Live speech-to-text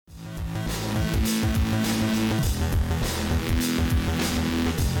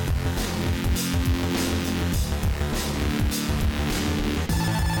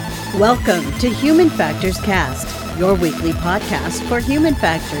Welcome to Human Factors Cast, your weekly podcast for human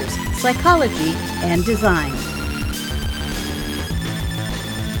factors, psychology, and design.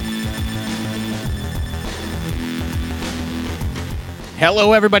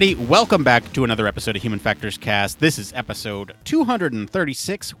 Hello, everybody. Welcome back to another episode of Human Factors Cast. This is episode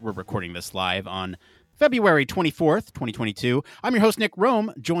 236. We're recording this live on February 24th, 2022. I'm your host, Nick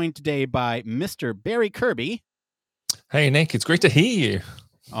Rome, joined today by Mr. Barry Kirby. Hey, Nick. It's great to hear you.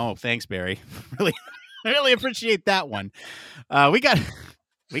 Oh, thanks, Barry. Really appreciate that one. We got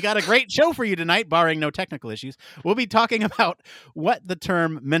a great show for you tonight, barring no technical issues. We'll be talking about what the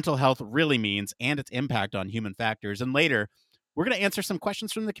term mental health really means and its impact on human factors. And later, we're going to answer some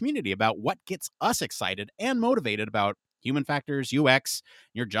questions from the community about what gets us excited and motivated about human factors, UX,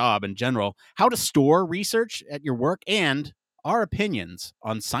 your job in general, how to store research at your work, and our opinions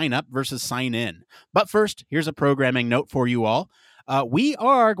on sign up versus sign in. But first, here's a programming note for you all. We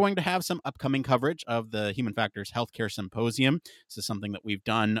are going to have some upcoming coverage of the Human Factors Healthcare Symposium. This is something that we've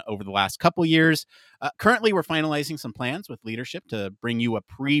done over the last couple years. Currently, we're finalizing some plans with leadership to bring you a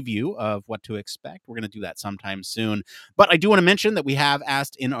preview of what to expect. We're going to do that sometime soon. But I do want to mention that we have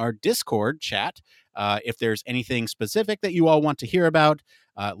asked in our Discord chat if there's anything specific that you all want to hear about.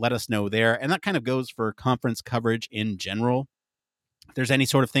 Let us know there. And that kind of goes for conference coverage in general. If there's any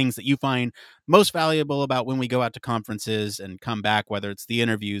sort of things that you find most valuable about when we go out to conferences and come back, whether it's the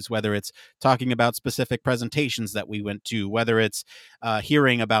interviews, whether it's talking about specific presentations that we went to, whether it's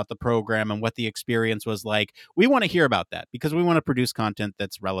hearing about the program and what the experience was like, we want to hear about that because we want to produce content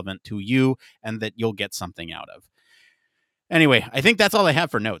that's relevant to you and that you'll get something out of. Anyway, I think that's all I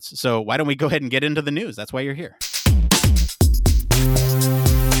have for notes. So why don't we go ahead and get into the news? That's why you're here.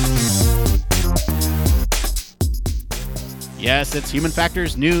 Yes, it's Human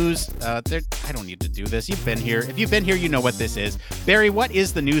Factors News. I don't need to do this. You've been here. If you've been here, you know what this is. Barry, what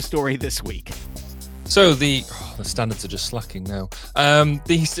is the news story this week? So the standards are just slacking now.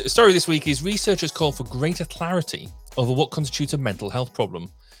 The story this week is researchers call for greater clarity over what constitutes a mental health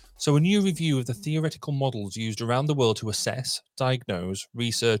problem. So a new review of the theoretical models used around the world to assess, diagnose,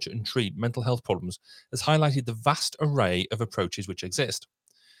 research, and treat mental health problems has highlighted the vast array of approaches which exist.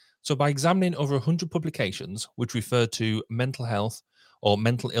 So by examining over 100 publications which refer to mental health or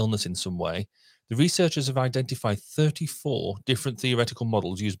mental illness in some way, the researchers have identified 34 different theoretical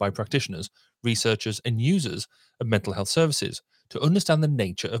models used by practitioners, researchers, and users of mental health services to understand the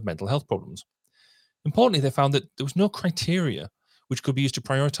nature of mental health problems. Importantly, they found that there was no criteria which could be used to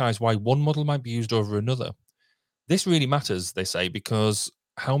prioritize why one model might be used over another. This really matters, they say, because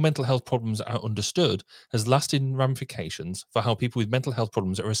how mental health problems are understood has lasting ramifications for how people with mental health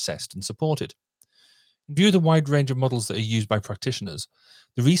problems are assessed and supported. In view of the wide range of models that are used by practitioners,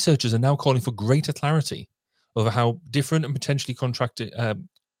 the researchers are now calling for greater clarity over how different and potentially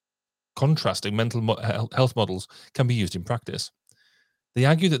contrasting mental health models can be used in practice. They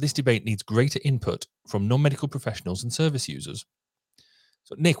argue that this debate needs greater input from non-medical professionals and service users.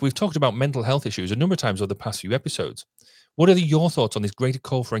 So, Nick, we've talked about mental health issues a number of times over the past few episodes. What are your thoughts on this greater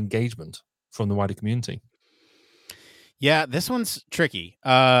call for engagement from the wider community? Yeah, this one's tricky.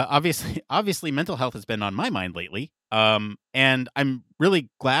 Obviously, mental health has been on my mind lately. And I'm really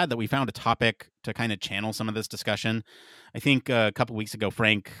glad that we found a topic to kind of channel some of this discussion. I think a couple weeks ago,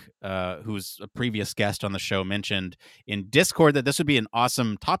 Frank, who's a previous guest on the show, mentioned in Discord that this would be an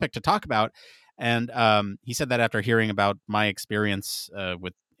awesome topic to talk about. And he said that after hearing about my experience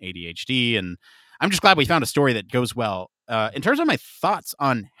with ADHD. And I'm just glad we found a story that goes well. In terms of my thoughts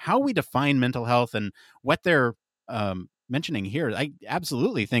on how we define mental health and what they're mentioning here, I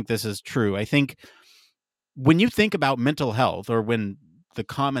absolutely think this is true. I think when you think about mental health, or when the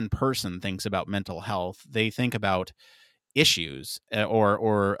common person thinks about mental health, they think about issues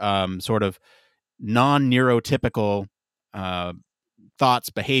or sort of non-neurotypical thoughts,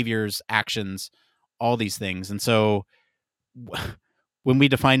 behaviors, actions, all these things. And so when we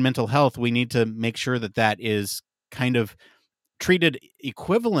define mental health, we need to make sure that that is kind of treated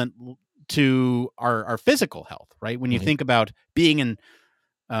equivalent to our physical health, right? When you think about being in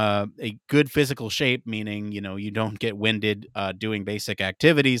a good physical shape, meaning, you don't get winded doing basic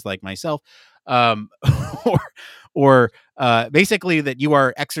activities like myself, or basically that you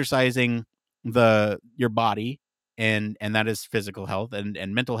are exercising your body, and that is physical health.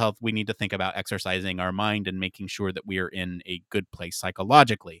 And mental health, we need to think about exercising our mind and making sure that we are in a good place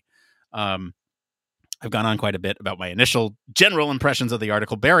psychologically. I've gone on quite a bit about my initial general impressions of the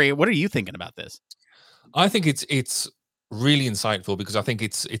article. Barry, what are you thinking about this? I think it's really insightful because I think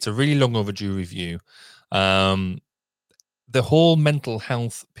it's a really long overdue review. The whole mental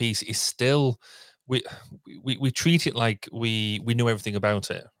health piece is still we treat it like we know everything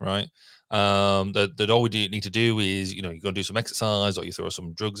about it, right? That all we need to do is, you go and do some exercise, or you throw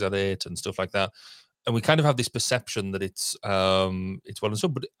some drugs at it and stuff like that. And we kind of have this perception that it's well and so,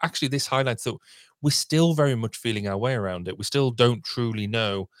 but actually this highlights that we're still very much feeling our way around it. We still don't truly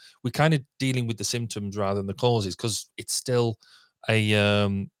know. We're kind of dealing with the symptoms rather than the causes, because it's still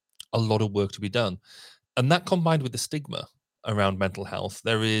a lot of work to be done. And that, combined with the stigma around mental health,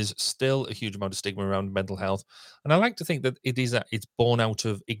 there is still a huge amount of stigma around mental health. And I like to think that it's born out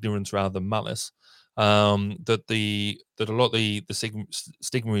of ignorance rather than malice. That a lot of the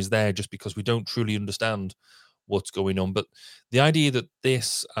stigma is there just because we don't truly understand what's going on. But the idea that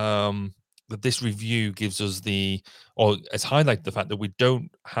this review gives us or has highlighted the fact that we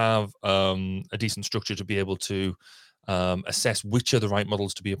don't have a decent structure to be able to assess which are the right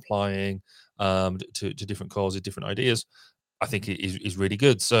models to be applying to different causes, different ideas, I think it is really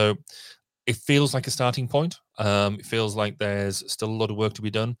good. So it feels like a starting point. It feels like there's still a lot of work to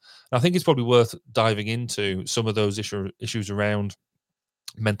be done. And I think it's probably worth diving into some of those issues around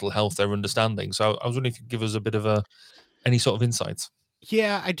mental health, their understanding. So I was wondering if you could give us a bit of any sort of insights.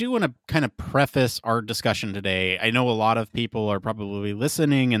 Yeah, I do want to kind of preface our discussion today. I know a lot of people are probably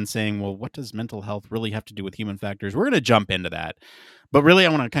listening and saying, well, what does mental health really have to do with human factors? We're going to jump into that. But really, I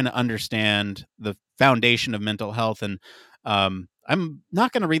want to kind of understand the foundation of mental health. And I'm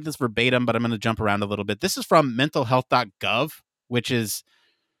not going to read this verbatim, but I'm going to jump around a little bit. This is from mentalhealth.gov, which is,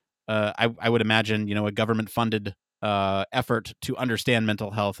 I would imagine, a government-funded effort to understand mental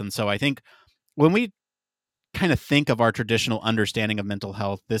health. And so I think when we kind of think of our traditional understanding of mental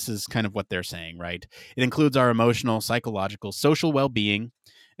health, this is kind of what they're saying, right? It includes our emotional, psychological, social well-being.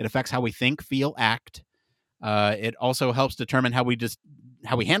 It affects how we think, feel, act. It also helps determine how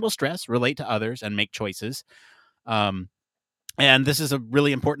we handle stress, relate to others, and make choices. And this is a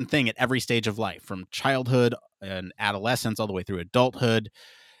really important thing at every stage of life, from childhood and adolescence all the way through adulthood.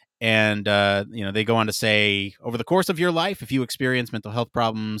 And they go on to say, over the course of your life, if you experience mental health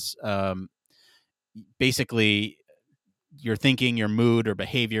problems, basically your thinking, your mood, or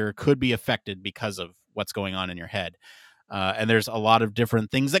behavior could be affected because of what's going on in your head. And there's a lot of different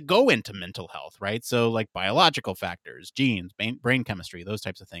things that go into mental health, right? So like biological factors, genes, brain chemistry, those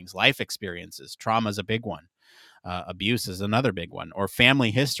types of things, life experiences, trauma is a big one. Abuse is another big one, or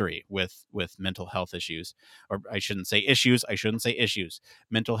family history with mental health issues, or I shouldn't say issues.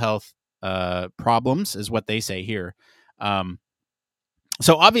 Mental health problems is what they say here.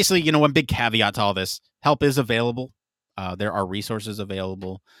 So obviously, one big caveat to all this: help is available. There are resources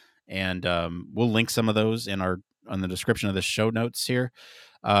available, and we'll link some of those in the description of the show notes here.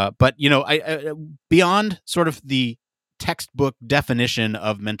 But I beyond sort of the textbook definition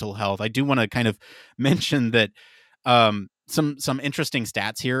of mental health, I do want to kind of mention that some interesting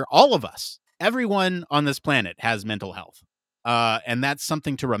stats here. All of us, everyone on this planet, has mental health, and that's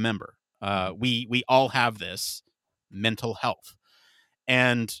something to remember. We all have this mental health.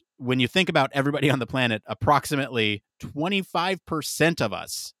 And when you think about everybody on the planet, approximately 25% of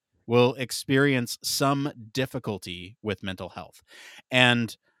us will experience some difficulty with mental health.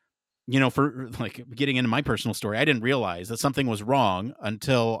 And, for like getting into my personal story, I didn't realize that something was wrong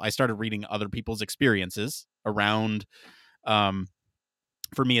until I started reading other people's experiences around,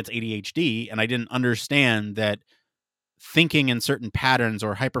 for me, it's ADHD. And I didn't understand that thinking in certain patterns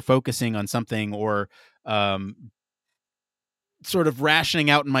or hyper-focusing on something, or sort of rationing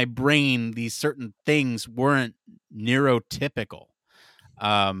out in my brain these certain things weren't neurotypical.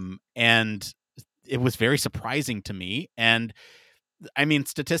 And it was very surprising to me. And I mean,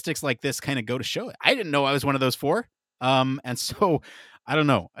 statistics like this kind of go to show it. I didn't know I was one of those four. And so I don't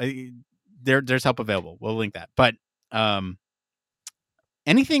know. There's help available. We'll link that. But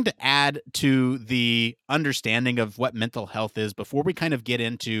anything to add to the understanding of what mental health is before we kind of get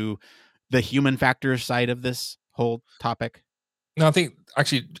into the human factor side of this whole topic? No, I think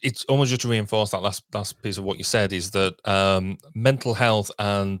actually it's almost just to reinforce that last piece of what you said, is that mental health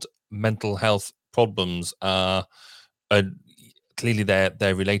and mental health problems are clearly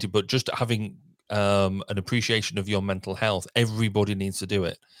they're related, but just having an appreciation of your mental health, everybody needs to do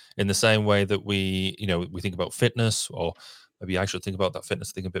it in the same way that we think about fitness, or maybe I should think about that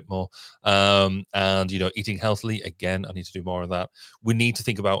fitness thing a bit more. And eating healthily, again, I need to do more of that. We need to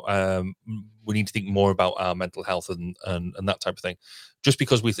think about we need to think more about our mental health and that type of thing. Just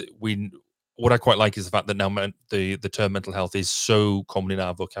because we what I quite like is the fact that now the term mental health is so common in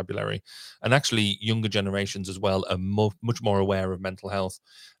our vocabulary, and actually younger generations as well are much more aware of mental health,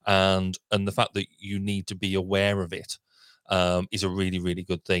 and the fact that you need to be aware of it is a really, really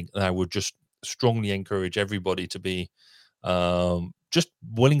good thing. And I would just strongly encourage everybody to be just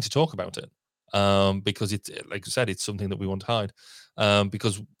willing to talk about it. because it's, like I said, it's something that we want to hide,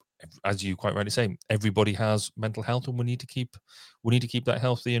 because, as you quite rightly say, everybody has mental health, and we need to keep that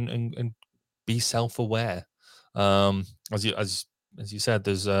healthy and be self-aware. As you said,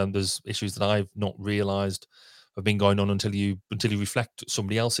 there's issues that I've not realized have been going on until you reflect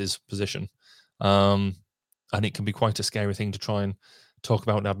somebody else's position, and it can be quite a scary thing to try and talk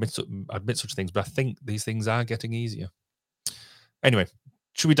about and admit such things. But I think these things are getting easier. Anyway,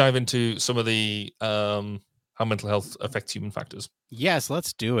 should we dive into some of the how mental health affects human factors? Yes,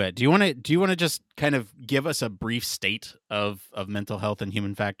 let's do it. Do you want to just kind of give us a brief state of mental health and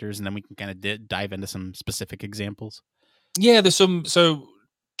human factors, and then we can kind of dive into some specific examples? Yeah, there's some. So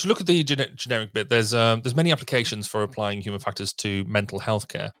to look at the generic bit, there's many applications for applying human factors to mental health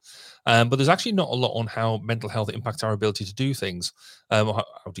care, but there's actually not a lot on how mental health impacts our ability to do things, or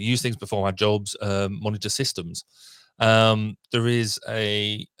how to use things, perform our jobs, monitor systems. There is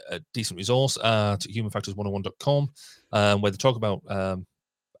a decent resource at humanfactors101.com where they talk about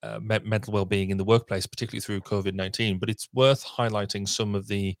mental well-being in the workplace, particularly through COVID-19. But it's worth highlighting some of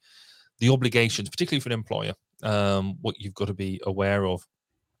the obligations, particularly for an employer, what you've got to be aware of.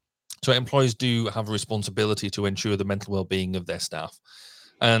 So employers do have a responsibility to ensure the mental well-being of their staff,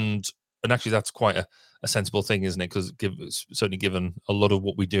 and actually that's quite a sensible thing, isn't it? Because certainly given a lot of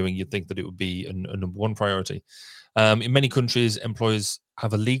what we're doing, you'd think that it would be a number one priority. In many countries, employers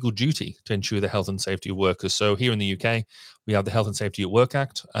have a legal duty to ensure the health and safety of workers. So here in the UK, we have the Health and Safety at Work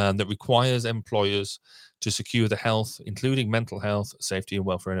Act that requires employers to secure the health, including mental health, safety and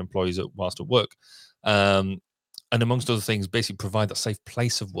welfare of employees whilst at work. And amongst other things, basically provide that safe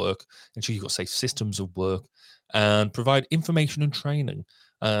place of work, ensure you've got safe systems of work, and provide information and training.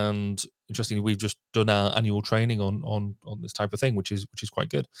 And interestingly, we've just done our annual training on this type of thing, which is quite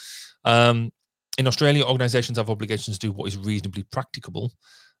good. In Australia, organisations have obligations to do what is reasonably practicable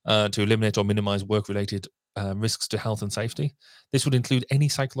to eliminate or minimise work-related risks to health and safety. This would include any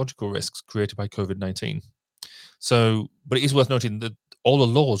psychological risks created by COVID-19. So, but it is worth noting that all the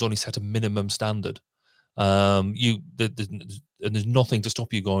laws only set a minimum standard. There's nothing to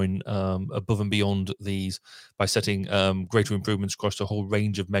stop you going above and beyond these by setting greater improvements across a whole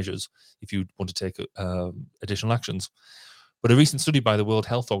range of measures if you want to take additional actions. But a recent study by the World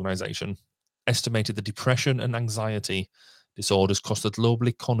Health Organization estimated that depression and anxiety disorders cost the global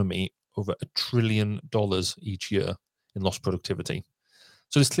economy over $1 trillion each year in lost productivity.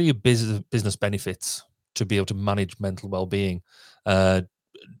 So there's clear business benefits to be able to manage mental well-being,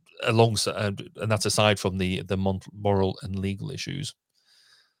 alongside, and that's aside from the moral and legal issues.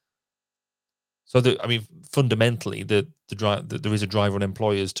 So, fundamentally, there is a drive on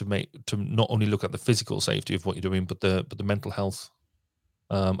employers to not only look at the physical safety of what you're doing, but the mental health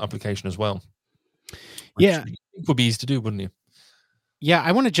application as well. Yeah, it would be easy to do, wouldn't you? Yeah,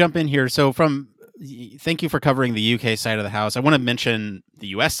 I want to jump in here. So, thank you for covering the UK side of the house. I want to mention the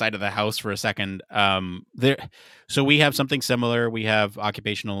US side of the house for a second. So we have something similar. We have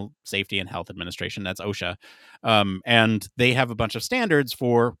Occupational Safety and Health Administration. That's OSHA, and they have a bunch of standards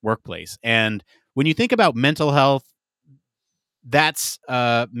for workplace. And when you think about mental health, that's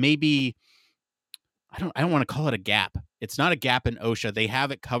maybe. I don't want to call it a gap. It's not a gap in OSHA. They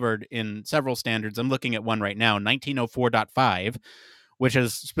have it covered in several standards. I'm looking at one right now, 1904.5, which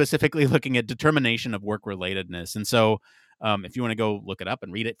is specifically looking at determination of work relatedness. And so if you want to go look it up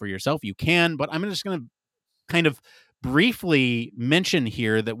and read it for yourself, you can. But I'm just going to kind of briefly mention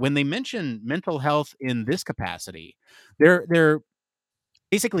here that when they mention mental health in this capacity, they're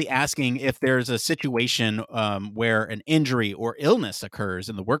basically asking if there's a situation where an injury or illness occurs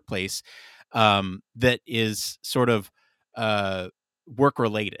in the workplace that is sort of work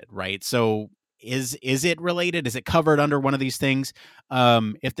related, right? So is it related? Is it covered under one of these things?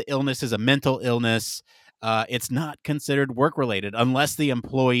 If the illness is a mental illness, it's not considered work related unless the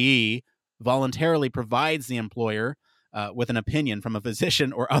employee voluntarily provides the employer with an opinion from a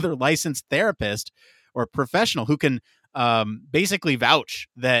physician or other licensed therapist or professional who can basically vouch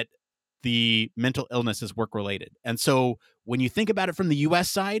that the mental illness is work related. And so when you think about it from the US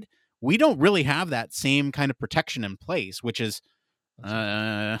side, we don't really have that same kind of protection in place, which is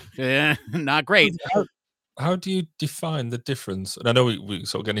not great. How do you define the difference? And I know we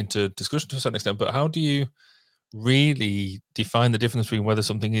sort of get into discussion to a certain extent, but how do you really define the difference between whether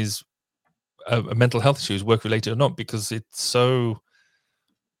something is a mental health issue is work related or not? Because it's so,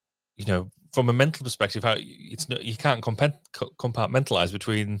 from a mental perspective, you can't compartmentalize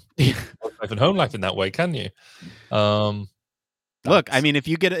between work life and home life in that way, can you? Look, if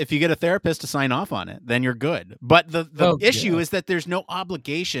you get a therapist to sign off on it, then you're good. But the issue is that there's no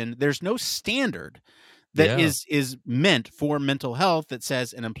obligation, there's no standard that is meant for mental health, that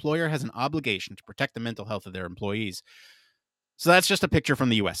says an employer has an obligation to protect the mental health of their employees. So that's just a picture from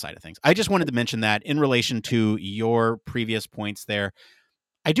the US side of things. I just wanted to mention that in relation to your previous points there.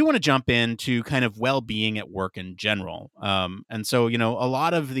 I do want to jump into kind of well-being at work in general. And so, a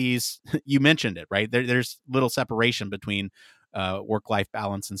lot of these, you mentioned it, right? There's little separation between work-life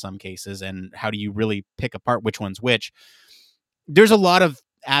balance in some cases, and how do you really pick apart which one's which? There's a lot of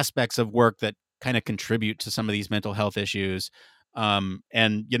aspects of work that kind of contribute to some of these mental health issues. And,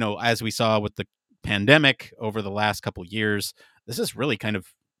 as we saw with the pandemic over the last couple of years, this has really kind of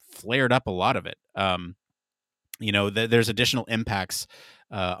flared up a lot of it. There's additional impacts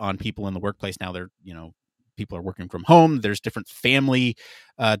on people in the workplace now. People are working from home. There's different family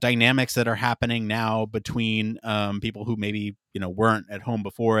dynamics that are happening now between people who maybe weren't at home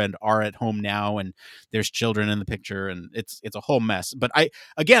before and are at home now, and there's children in the picture, and it's a whole mess. But I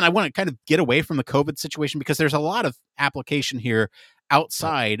want to kind of get away from the COVID situation, because there's a lot of application here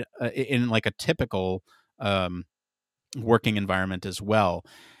outside in like a typical working environment as well,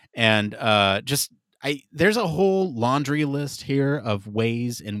 and there's a whole laundry list here of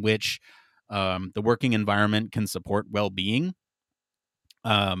ways in which the working environment can support well-being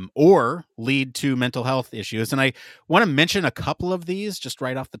or lead to mental health issues. And I want to mention a couple of these just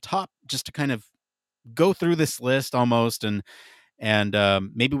right off the top, just to kind of go through this list almost, and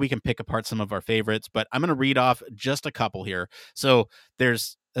maybe we can pick apart some of our favorites, but I'm going to read off just a couple here. So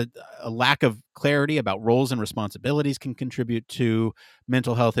there's a lack of clarity about roles and responsibilities can contribute to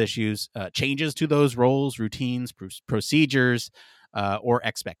mental health issues. Changes to those roles, routines, procedures, or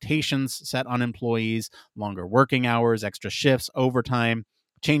expectations set on employees, longer working hours, extra shifts, overtime,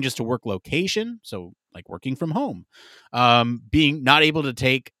 changes to work location, so like working from home, being not able to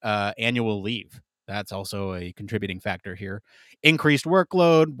take annual leave. That's also a contributing factor here. Increased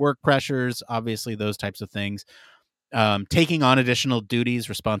workload, work pressures, obviously those types of things. Taking on additional duties,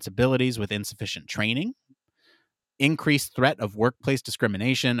 responsibilities with insufficient training. Increased threat of workplace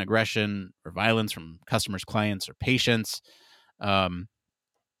discrimination, aggression, or violence from customers, clients, or patients.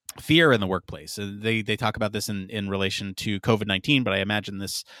 Fear in the workplace. They talk about this in relation to COVID-19, but I imagine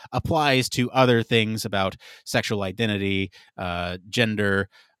this applies to other things about sexual identity, gender,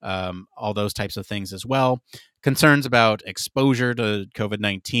 all those types of things as well. Concerns about exposure to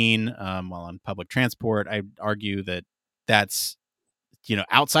COVID-19 while on public transport. I argue that that's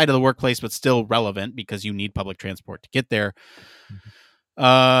outside of the workplace, but still relevant, because you need public transport to get there.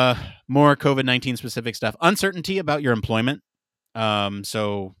 More COVID-19 specific stuff. Uncertainty about your employment.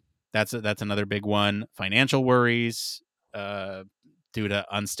 So that's another big one. Financial worries due to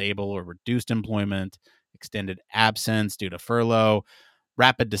unstable or reduced employment. Extended absence due to furlough.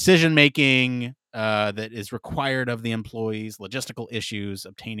 Rapid decision making that is required of the employees. Logistical issues,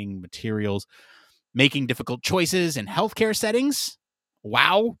 obtaining materials, making difficult choices in healthcare settings.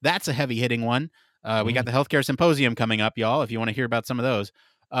 Wow, that's a heavy hitting one. We got the healthcare symposium coming up, y'all, if you want to hear about some of those.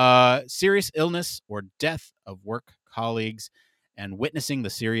 Serious illness or death of work colleagues, and witnessing the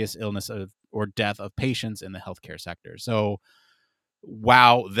serious illness or death of patients in the healthcare sector. So,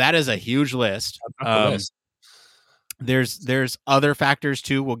 wow, that is a huge list. There's other factors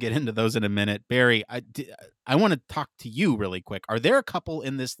too. We'll get into those in a minute. Barry, I want to talk to you really quick. Are there a couple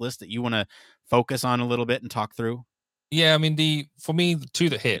in this list that you want to focus on a little bit and talk through? Yeah, I mean, for me, the two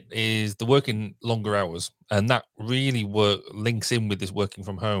that hit is the working longer hours, and that really links in with this working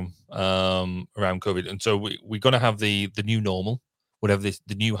from home around COVID. And so we're going to have the new normal, whatever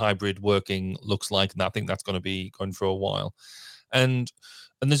the new hybrid working looks like, and I think that's going to be going for a while. And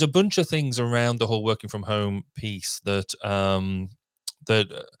there's a bunch of things around the whole working from home piece that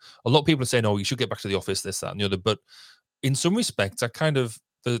that a lot of people are saying, oh, you should get back to the office, this, that, and the other. But in some respects,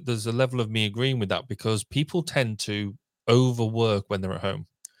 there's a level of me agreeing with that, because people tend to overwork when they're at home.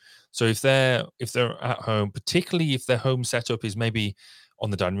 So if they're at home, particularly if their home setup is maybe on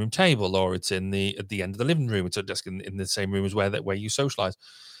the dining room table, or it's at the end of the living room, it's a desk in the same room as where you socialize.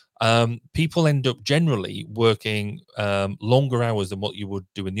 People end up generally working longer hours than what you would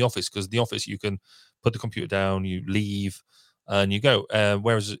do in the office, because the office you can put the computer down, you leave, and you go.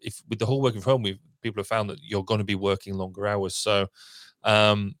 Whereas if with the whole working from home, people have found that you're going to be working longer hours. So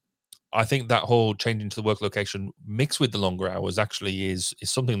I think that whole change into the work location mixed with the longer hours actually is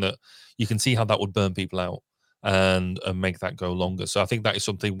something that you can see how that would burn people out and make that go longer. So I think that is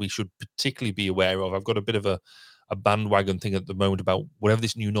something we should particularly be aware of. I've got a bit of a bandwagon thing at the moment about whatever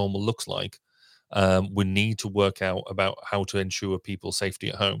this new normal looks like. We need to work out about how to ensure people's safety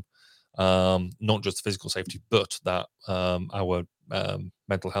at home, not just physical safety, but that our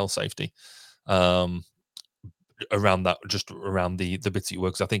mental health safety. around that, just around the bits that you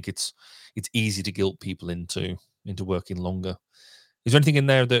work. 'Cause I think it's easy to guilt people into working longer. Is there anything in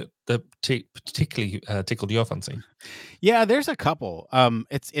there that particularly tickled your fancy? Yeah, there's a couple.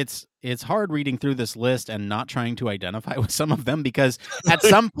 It's hard reading through this list and not trying to identify with some of them, because at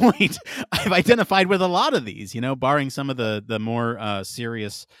some point I've identified with a lot of these, barring some of the more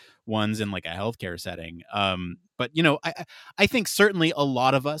serious ones in like a healthcare setting. But I think certainly a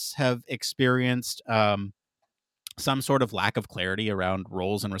lot of us have experienced some sort of lack of clarity around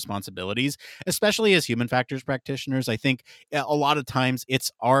roles and responsibilities, especially as human factors practitioners. I think a lot of times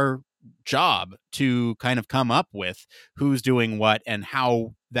it's our job to kind of come up with who's doing what and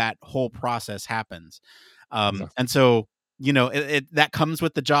how that whole process happens. Exactly. And so, that comes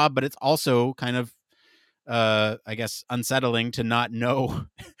with the job, but it's also kind of, I guess, unsettling to not know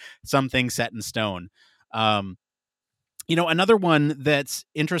something set in stone. Another one that's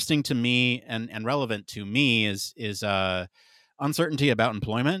interesting to me and relevant to me is uncertainty about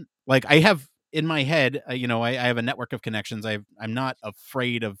employment. Like, I have in my head, I have a network of connections. I'm not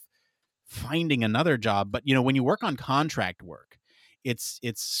afraid of finding another job, but when you work on contract work, it's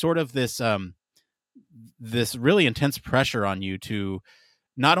sort of this really intense pressure on you to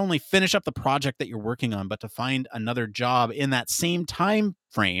not only finish up the project that you're working on, but to find another job in that same time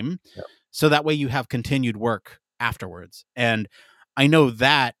frame. Yep. So that way you have continued work afterwards. And I know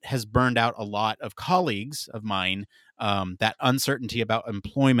that has burned out a lot of colleagues of mine, that uncertainty about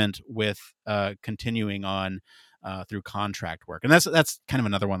employment with continuing on through contract work. And that's kind of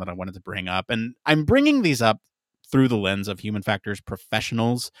another one that I wanted to bring up. And I'm bringing these up through the lens of human factors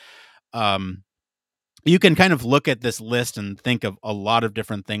professionals. You can kind of look at this list and think of a lot of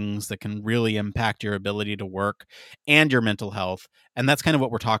different things that can really impact your ability to work and your mental health. And that's kind of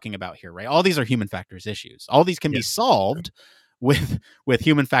what we're talking about here, right? All these are human factors issues. All these can be solved with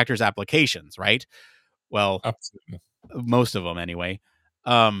human factors applications, right? Well, absolutely, most of them anyway.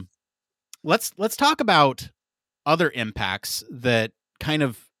 Let's talk about other impacts that kind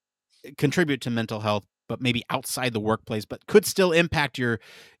of contribute to mental health, but maybe outside the workplace, but could still impact your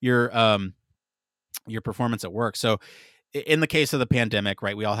performance at work. So in the case of the pandemic,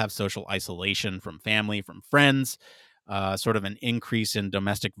 right, we all have social isolation from family, from friends, sort of an increase in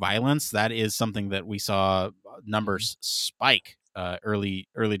domestic violence. That is something that we saw numbers spike early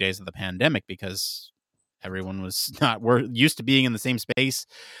days of the pandemic, because everyone was not used to being in the same space.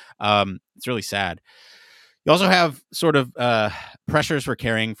 It's really sad. You also have sort of pressures for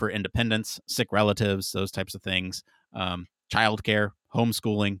caring for independence, sick relatives, those types of things, childcare,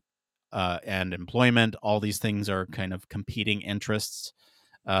 homeschooling, and employment. All these things are kind of competing interests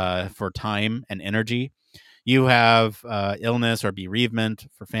for time and energy. You have illness or bereavement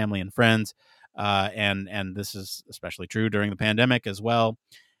for family and friends, and this is especially true during the pandemic as well.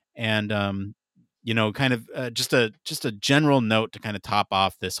 And kind of just a general note to kind of top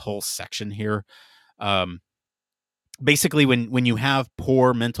off this whole section here. Basically, when you have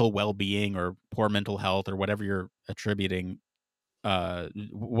poor mental well-being or poor mental health, or whatever you're attributing,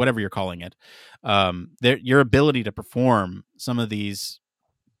 whatever you're calling it, your ability to perform some of these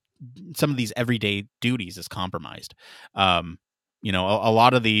everyday duties is compromised. A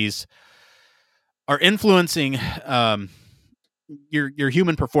lot of these are influencing your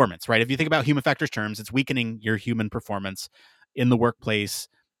human performance, right? If you think about human factors terms, it's weakening your human performance in the workplace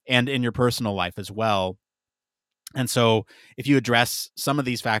and in your personal life as well. And so if you address some of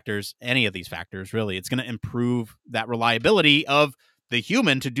these factors, any of these factors, really, it's going to improve that reliability of the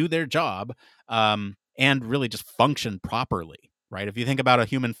human to do their job, and really just function properly, right? If you think about a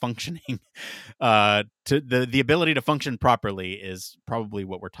human functioning, to the ability to function properly is probably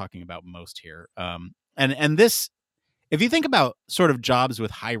what we're talking about most here. And this, if you think about sort of jobs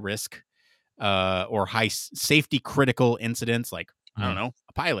with high risk or high safety critical incidents, like, I don't know,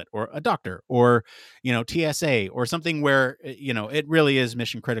 a pilot or a doctor or, TSA or something where, it really is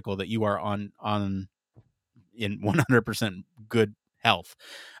mission critical that you are on in 100% good health,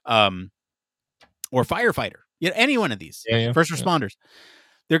 or firefighter, any one of these first responders.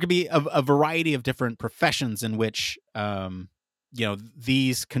 There could be a variety of different professions in which,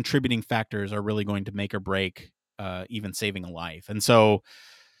 these contributing factors are really going to make or break even saving a life. And so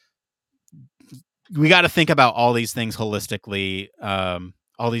we got to think about all these things holistically,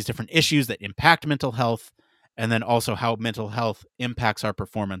 all these different issues that impact mental health, and then also how mental health impacts our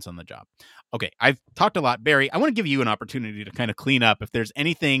performance on the job. Okay, I've talked a lot. Barry, I want to give you an opportunity to kind of clean up if there's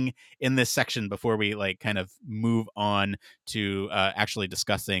anything in this section before we kind of move on to actually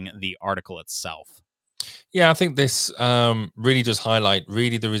discussing the article itself. Yeah, I think this really does highlight,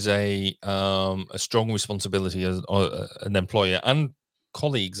 really there is a strong responsibility as an employer and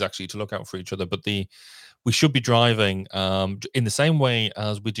colleagues actually to look out for each other. But we should be driving in the same way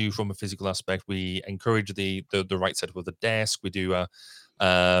as we do from a physical aspect. We encourage the right setup of the desk. We do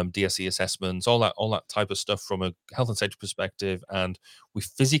DSE assessments, all that type of stuff from a health and safety perspective, and we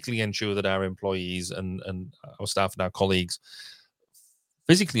physically ensure that our employees and our staff and our colleagues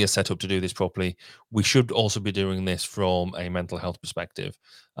physically are set up to do this properly. We should also be doing this from a mental health perspective,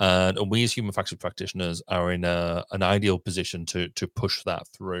 and we as human factors practitioners are in an ideal position to push that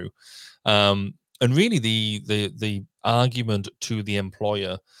through. And really, the argument to the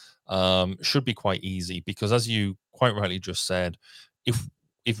employer should be quite easy, because, as you quite rightly just said,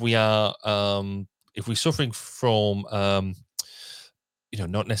 if we're suffering from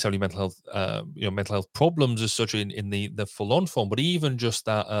not necessarily mental health, mental health problems as such in the full on form, but even just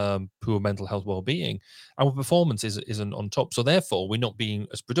that poor mental health well-being, our performance isn't on top. So therefore, we're not being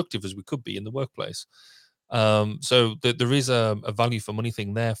as productive as we could be in the workplace. So there is a value for money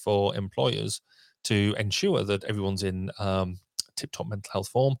thing there for employers to ensure that everyone's in tip-top mental health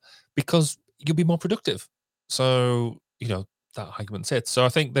form, because you'll be more productive. So that argument sits. So I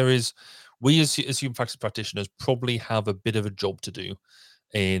think we as human factors practitioners probably have a bit of a job to do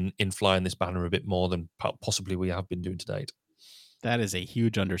in flying this banner a bit more than possibly we have been doing to date. That is a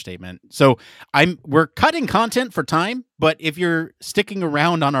huge understatement. So we're cutting content for time, but if you're sticking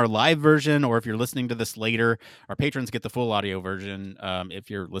around on our live version, or if you're listening to this later, our patrons get the full audio version.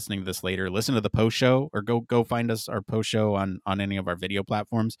 If you're listening to this later, listen to the post show, or go find us our post show on any of our video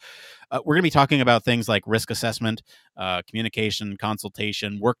platforms. We're going to be talking about things like risk assessment, communication,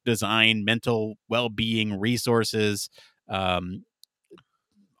 consultation, work design, mental well-being, resources,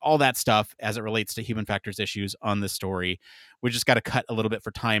 all that stuff as it relates to human factors issues on this story. We just got to cut a little bit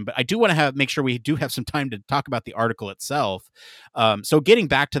for time, but I do want to make sure we do have some time to talk about the article itself. So getting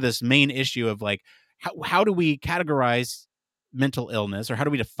back to this main issue of like, how do we categorize mental illness, or how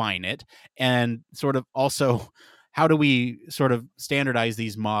do we define it? And sort of also, how do we sort of standardize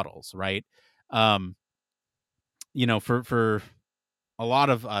these models, right? For a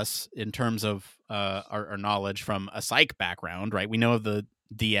lot of us, in terms of our knowledge from a psych background, right? We know of the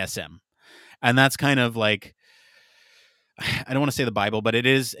DSM, and that's kind of like, I don't want to say the Bible, but it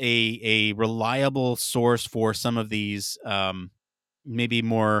is a reliable source for some of these maybe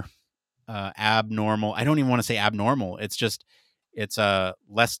more abnormal. I don't even want to say abnormal. It's a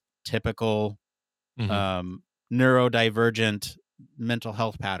less typical neurodivergent mental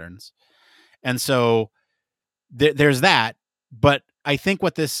health patterns. And so there's that. But I think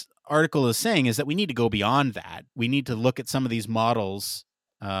what this article is saying is that we need to go beyond that. We need to look at some of these models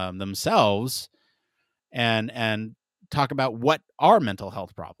themselves and talk about what are mental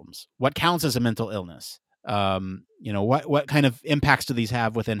health problems, what counts as a mental illness, what kind of impacts do these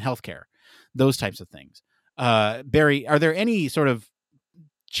have within healthcare, those types of things. Barry, are there any sort of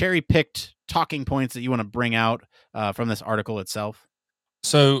cherry-picked talking points that you want to bring out from this article itself?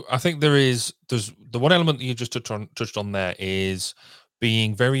 So I think there's the one element that you just touched on there is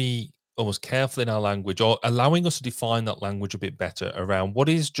being very almost careful in our language, or allowing us to define that language a bit better around what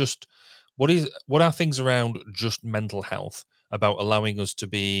are things around just mental health, about allowing us to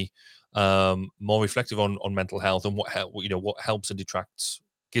be more reflective on mental health, and what helps and detracts,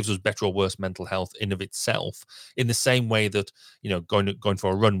 gives us better or worse mental health in of itself, in the same way that going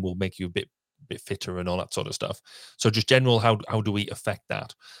for a run will make you a bit fitter and all that sort of stuff. So just general, how do we affect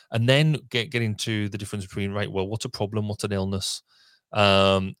that, and then get into the difference between, right, well, what's a problem, what's an illness,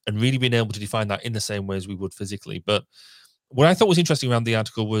 and really being able to define that in the same way as we would physically. But what I thought was interesting around the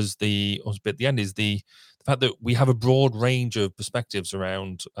article was bit at the end is the fact that we have a broad range of perspectives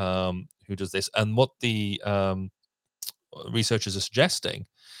around who does this, and what the researchers are suggesting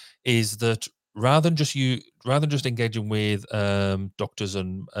is that rather than just engaging with doctors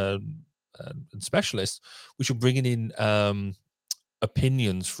and specialists, we should bring in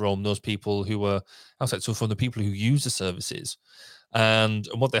opinions from those people who are outside, so from the people who use the services, and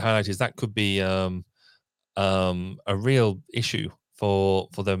what they highlight is that could be a real issue for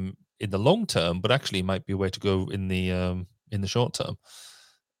them in the long term, but actually might be a way to go in the short term.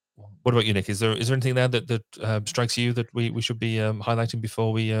 What about you, Nick? Is there anything there that strikes you that we should be highlighting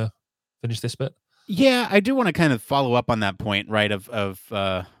before we finish this bit? Yeah, I do want to kind of follow up on that point, right? Of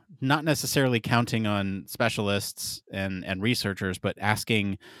not necessarily counting on specialists and researchers, but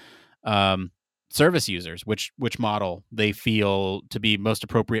asking service users which model they feel to be most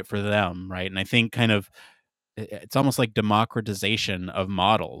appropriate for them, right? And I think kind of it's almost like democratization of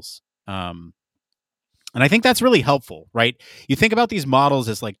models. And I think that's really helpful, right? You think about these models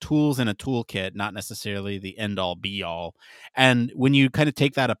as like tools in a toolkit, not necessarily the end all be all. And when you kind of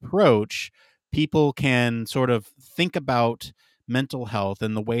take that approach, people can sort of think about mental health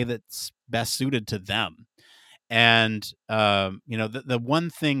in the way that's best suited to them. And the one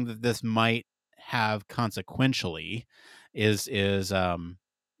thing that this might have consequentially is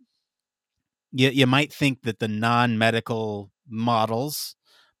you might think that the non-medical models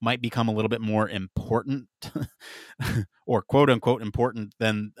might become a little bit more important or quote unquote important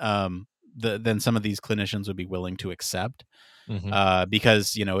than some of these clinicians would be willing to accept,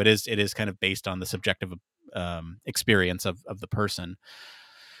 because it is kind of based on the subjective experience of the person.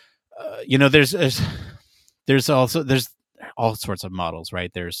 There's all sorts of models,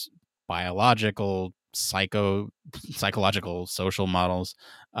 right? There's biological, psychological, social models,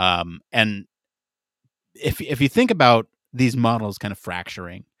 and if you think about these models kind of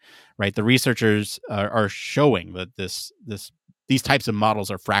fracturing, right? The researchers are showing that these types of models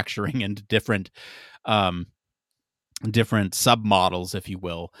are fracturing into different submodels, if you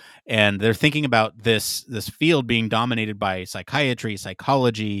will, and they're thinking about this field being dominated by psychiatry,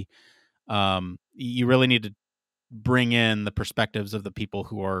 psychology. You really need to bring in the perspectives of the people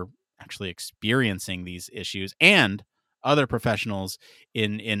who are actually experiencing these issues and other professionals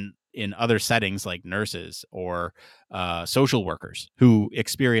in other settings like nurses or social workers who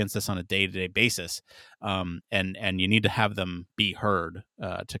experience this on a day-to-day basis. And you need to have them be heard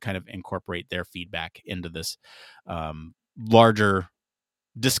to kind of incorporate their feedback into this larger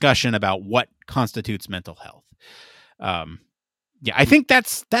discussion about what constitutes mental health. Yeah, I think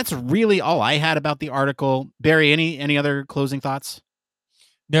that's really all I had about the article. Barry, any other closing thoughts?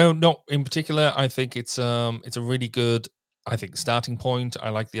 No, not in particular. I think it's a really good, starting point. I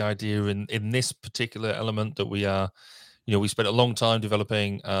like the idea in this particular element that we are, we spent a long time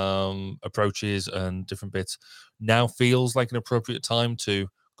developing approaches and different bits. Now feels like an appropriate time to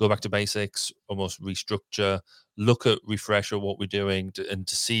go back to basics, almost restructure, look at refresh of what we're doing, and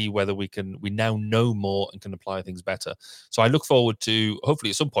to see whether we now know more and can apply things better. So I look forward to hopefully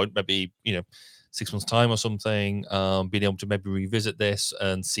at some point, maybe 6 months time or something, being able to maybe revisit this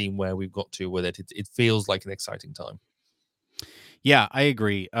and seeing where we've got to with it. It feels like an exciting time. Yeah, I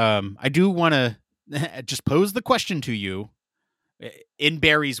agree. I do want to just pose the question to you in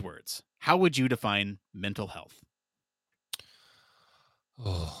Barry's words. How would you define mental health?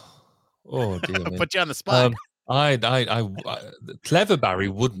 Oh dear. Put you on the spot. I clever Barry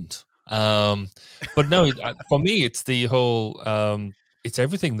wouldn't. But no, for me, it's the whole. It's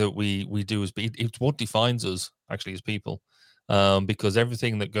everything that we do as it's what defines us actually as people, because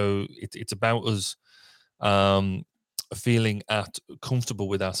everything that it's about us feeling comfortable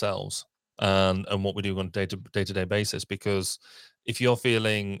with ourselves and what we do on a day-to-day basis. Because if you're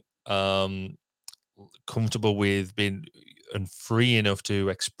feeling comfortable with being and free enough to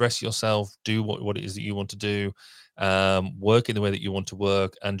express yourself, do what it is that you want to do, work in the way that you want to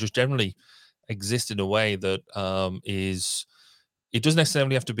work, and just generally exist in a way that is. It doesn't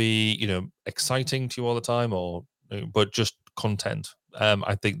necessarily have to be, exciting to you all the time, but just content.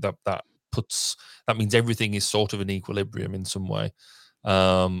 I think that means everything is sort of in equilibrium in some way,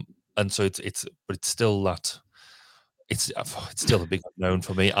 and so it's still that it's still a big unknown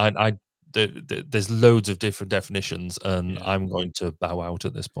for me. There's loads of different definitions, and I'm going to bow out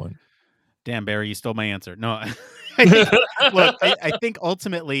at this point. Damn, Barry, you stole my answer. No, I think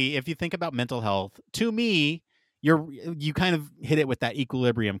ultimately, if you think about mental health, to me, you kind of hit it with that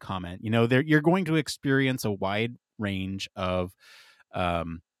equilibrium comment. You're going to experience a wide range of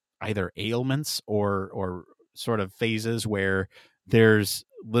either ailments or sort of phases where there's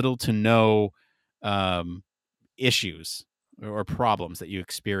little to no issues or problems that you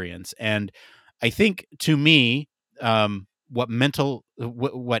experience. And I think, to me,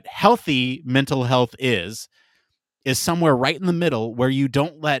 what healthy mental health is somewhere right in the middle, where you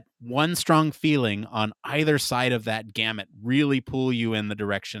don't let one strong feeling on either side of that gamut really pull you in the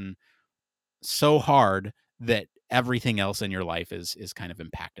direction so hard that everything else in your life is kind of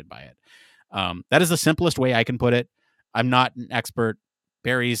impacted by it. That is the simplest way I can put it. I'm not an expert.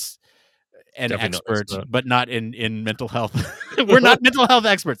 Barry's an Definitely expert, but not in mental health. We're not mental health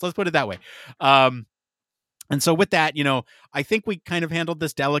experts. Let's put it that way. And so with that, I think we kind of handled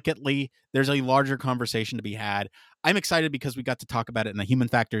this delicately. There's a larger conversation to be had. I'm excited because we got to talk about it in the human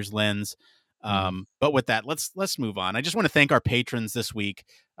factors lens. But with that, let's move on. I just want to thank our patrons this week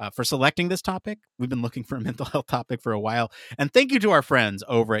for selecting this topic. We've been looking for a mental health topic for a while. And thank you to our friends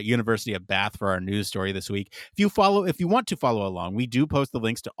over at University of Bath for our news story this week. If you want to follow along, we do post the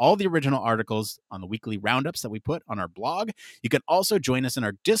links to all the original articles on the weekly roundups that we put on our blog. You can also join us in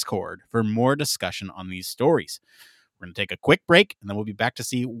our Discord for more discussion on these stories. We're going to take a quick break, and then we'll be back to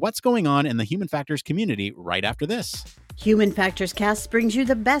see what's going on in the Human Factors community right after this. Human Factors Cast brings you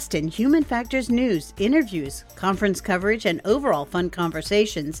the best in human factors news, interviews, conference coverage, and overall fun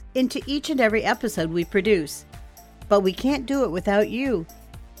conversations into each and every episode we produce. but we can't do it without you.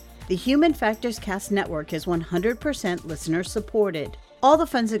 The Human Factors Cast Network is 100% listener supported. All the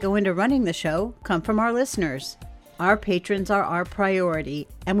funds that go into running the show come from our listeners. Our patrons are our priority,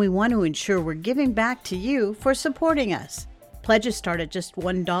 and we want to ensure we're giving back to you for supporting us. Pledges start at just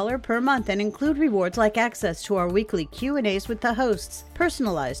 $1 per month and include rewards like access to our weekly Q&As with the hosts,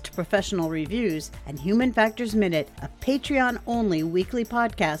 personalized professional reviews, and Human Factors Minute, a Patreon-only weekly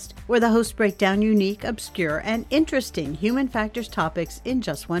podcast where the hosts break down unique, obscure, and interesting human factors topics in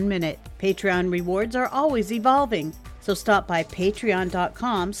just 1 minute. Patreon rewards are always evolving, so stop by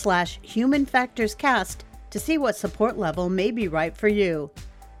patreon.com/humanfactorscast to see what support level may be right for you.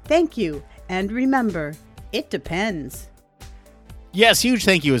 Thank you, and remember, it depends. Yes, huge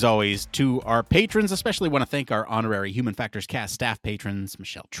thank you as always to our patrons. Especially want to thank our honorary Human Factors Cast staff patrons,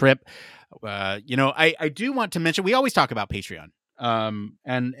 Michelle Tripp. I do want to mention, we always talk about Patreon.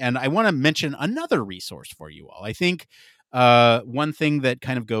 And I want to mention another resource for you all. I think one thing that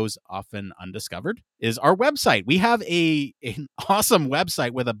kind of goes often undiscovered is our website. We have an awesome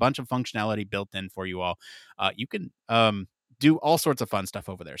website with a bunch of functionality built in for you all. You can do all sorts of fun stuff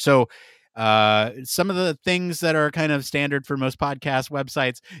over there. So some of the things that are kind of standard for most podcast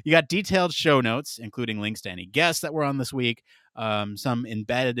websites, you got detailed show notes, including links to any guests that were on this week, some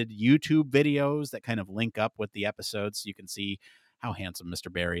embedded YouTube videos that kind of link up with the episodes so you can see how handsome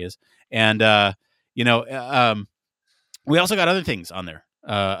Mr. Barry is. And, we also got other things on there.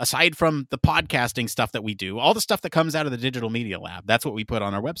 Aside from the podcasting stuff that we do, all the stuff that comes out of the Digital Media Lab, that's what we put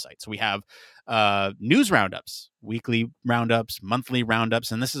on our website. So we have news roundups, weekly roundups, monthly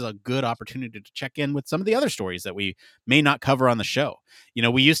roundups, and this is a good opportunity to check in with some of the other stories that we may not cover on the show.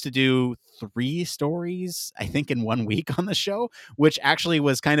 We used to do 3 stories, I think, in 1 week on the show, which actually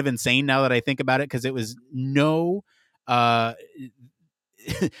was kind of insane now that I think about it, because it was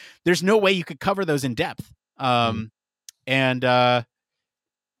there's no way you could cover those in depth. And now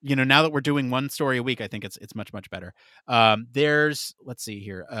that we're doing 1 story a week, I think it's much, much better. There's, let's see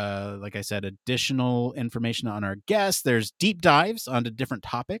here. Like I said, additional information on our guests. There's deep dives onto different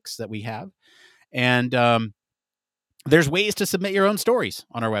topics that we have. And there's ways to submit your own stories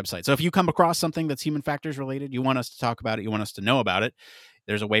on our website. So if you come across something that's human factors related, you want us to talk about it, you want us to know about it,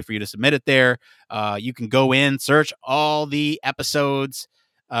 there's a way for you to submit it there. You can go in, search all the episodes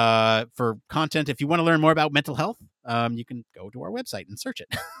for content. If you want to learn more about mental health, you can go to our website and search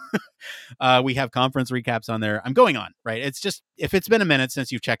it. We have conference recaps on there. I'm going on, right? It's just, if it's been a minute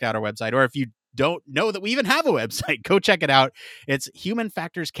since you've checked out our website, or if you don't know that we even have a website, go check it out. It's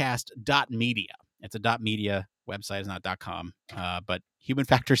humanfactorscast.media. It's a .media website. It's not .com, but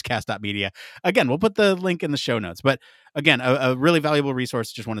humanfactorscast.media. Again, we'll put the link in the show notes. But again, a really valuable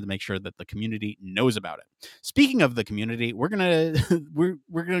resource. Just wanted to make sure that the community knows about it. Speaking of the community, we're gonna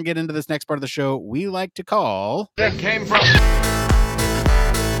get into this next part of the show we like to call It came from.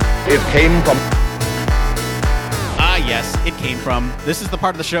 Yes, it came from. This is the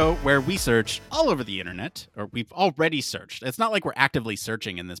part of the show where we search all over the internet, or we've already searched. It's not like we're actively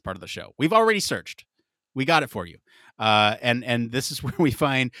searching in this part of the show. We've already searched. We got it for you. And this is where we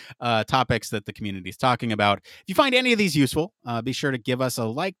find topics that the community is talking about. If you find any of these useful, be sure to give us a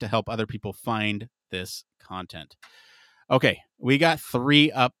like to help other people find this content. Okay, we got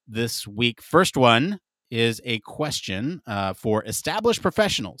 3 up this week. First one is a question for established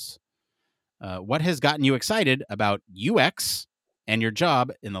professionals. What has gotten you excited about UX and your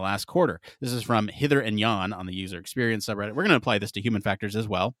job in the last quarter? This is from Hither and Yon on the user experience subreddit. We're going to apply this to human factors as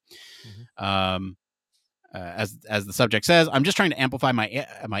well. As the subject says, I'm just trying to amplify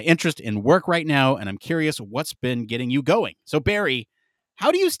my interest in work right now, and I'm curious what's been getting you going. So Barry,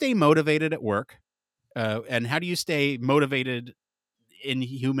 how do you stay motivated at work? And how do you stay motivated in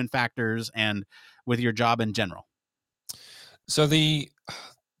human factors and with your job in general? So the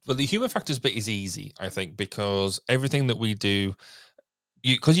human factors bit is easy, I think, because everything that we do,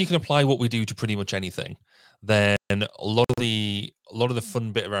 because you can apply what we do to pretty much anything. Then a lot of the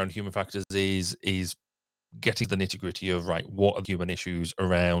fun bit around human factors is getting the nitty gritty of, right, what are human issues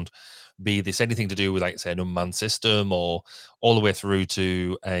around, be this anything to do with, like, say, an unmanned system, or all the way through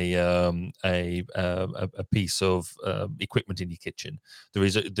to a piece of equipment in your kitchen.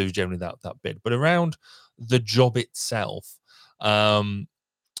 There's generally that bit, but around the job itself, I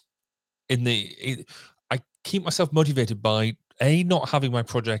keep myself motivated by not having my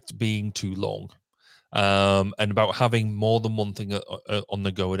project being too long, and about having more than one thing on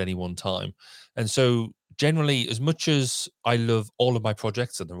the go at any one time. And so generally, as much as I love all of my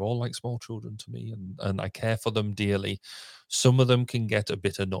projects, and they're all like small children to me, and I care for them dearly, some of them can get a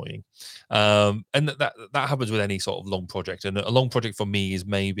bit annoying. And that happens with any sort of long project. And a long project for me is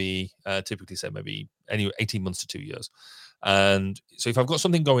maybe typically say maybe 18 months to 2 years. And so if I've got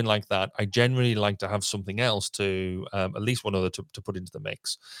something going like that, I generally like to have something else to at least one other to put into the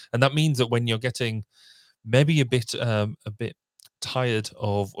mix. And that means that when you're getting maybe a bit tired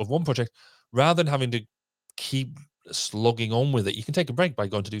of one project, rather than having to keep slogging on with it, you can take a break by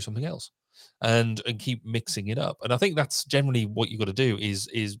going to do something else and keep mixing it up. And I think that's generally what you got to do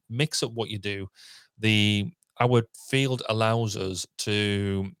is mix up what you do. Our field allows us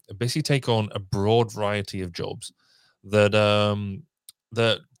to basically take on a broad variety of jobs that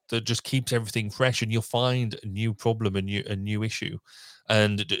that just keeps everything fresh, and you'll find a new problem, a new issue,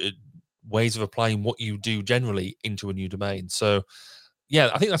 and ways of applying what you do generally into a new domain. So yeah,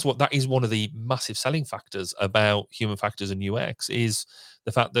 I think that is one of the massive selling factors about human factors and UX, is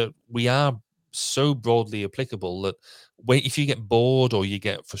the fact that we are so broadly applicable that if you get bored or you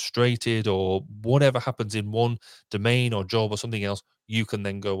get frustrated or whatever happens in one domain or job or something else, you can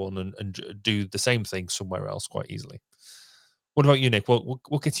then go on and do the same thing somewhere else quite easily. What about you, Nick?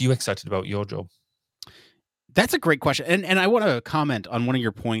 What gets you excited about your job? That's a great question. And I want to comment on one of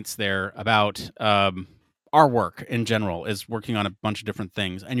your points there about our work in general is working on a bunch of different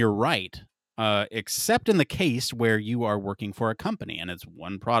things. And you're right, except in the case where you are working for a company and it's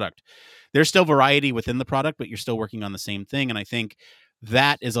one product. There's still variety within the product, but you're still working on the same thing. And I think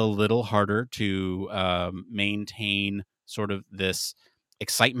that is a little harder to maintain sort of this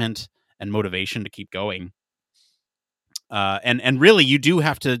excitement and motivation to keep going. And really, you do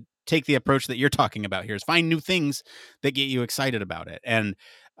have to take the approach that you're talking about here, is find new things that get you excited about it. And,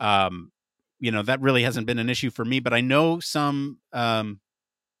 that really hasn't been an issue for me, but I know some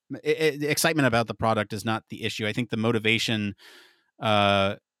excitement about the product is not the issue. I think the motivation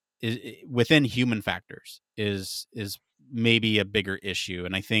is within human factors is maybe a bigger issue.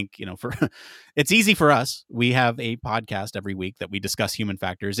 And I think, for it's easy for us. We have a podcast every week that we discuss human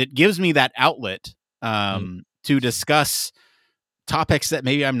factors. It gives me that outlet to discuss topics that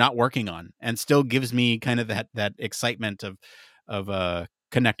maybe I'm not working on, and still gives me kind of that excitement of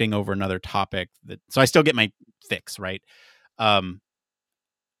connecting over another topic. So I still get my fix, right? So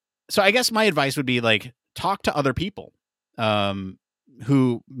I guess my advice would be talk to other people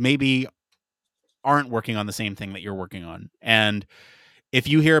who maybe aren't working on the same thing that you're working on. And if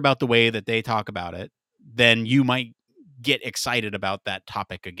you hear about the way that they talk about it, then you might get excited about that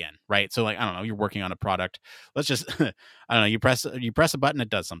topic again, right? So I don't know, you're working on a product. Let's just, I don't know, you press a button, it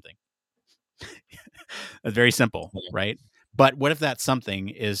does something. That's very simple, right? But what if that something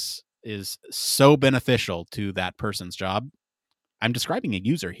is so beneficial to that person's job? I'm describing a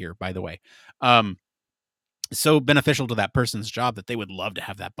user here, by the way. So beneficial to that person's job that they would love to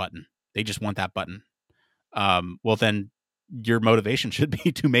have that button. They just want that button. Well, then your motivation should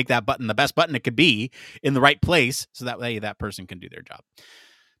be to make that button the best button it could be in the right place, so that way that person can do their job.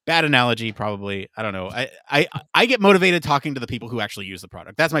 Bad analogy, probably. I don't know. I get motivated talking to the people who actually use the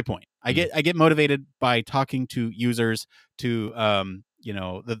product. That's my point. I get motivated by talking to users, to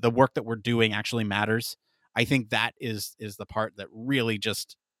the work that we're doing actually matters. I think that is the part that really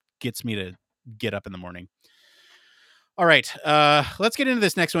just gets me to get up in the morning. All right, let's get into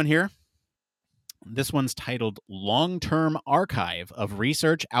this next one here. This one's titled Long-Term Archive of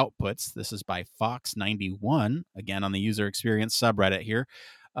Research Outputs. This is by Fox91, again on the user experience subreddit here.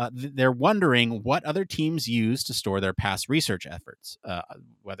 They're wondering what other teams use to store their past research efforts,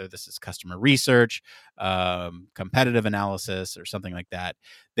 whether this is customer research, competitive analysis, or something like that.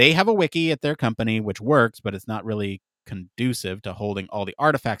 They have a wiki at their company, which works, but it's not really conducive to holding all the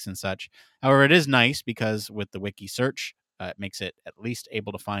artifacts and such. However, it is nice because with the wiki search, it makes it at least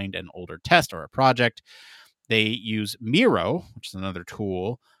able to find an older test or a project. They use Miro, which is another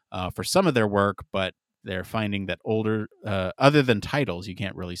tool, for some of their work, but they're finding that older, other than titles, you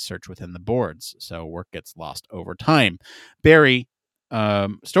can't really search within the boards, so work gets lost over time. Barry,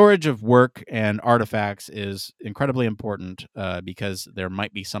 storage of work and artifacts is incredibly important because there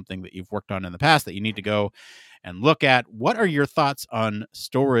might be something that you've worked on in the past that you need to go and look at. What are your thoughts on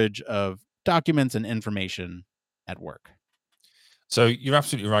storage of documents and information at work? So you're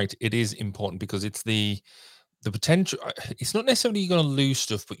absolutely right. It is important because it's the potential. It's not necessarily you're going to lose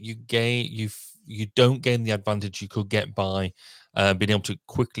stuff, but you don't gain the advantage you could get by being able to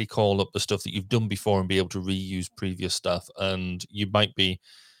quickly call up the stuff that you've done before and be able to reuse previous stuff. And you might be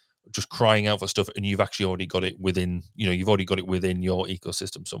just crying out for stuff, and you've actually already got it within. You've already got it within your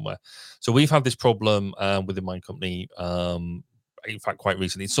ecosystem somewhere. So we've had this problem within my company. in fact, quite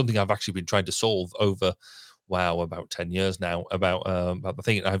recently. It's something I've actually been trying to solve over, about 10 years now about the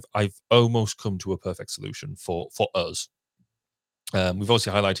thing. I've almost come to a perfect solution for us. We've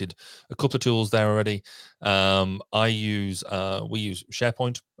obviously highlighted a couple of tools there already. We use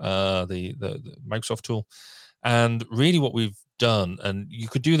SharePoint, the Microsoft tool, and really what we've done, and you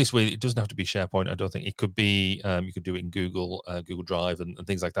could do this with, it doesn't have to be SharePoint. I don't think it could be. You could do it in Google Drive and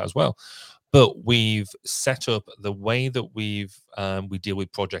things like that as well. But we've set up the way that we deal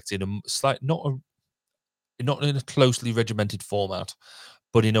with projects in a not in a closely regimented format,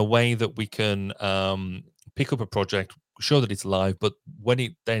 but in a way that we can pick up a project, show that it's live, but when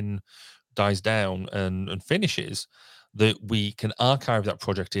it then dies down and finishes, that we can archive that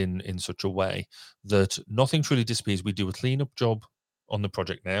project in such a way that nothing truly disappears. We do a cleanup job on the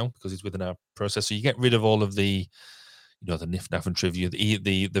project now because it's within our process. So you get rid of all of the, the NIF, NAF, and trivia,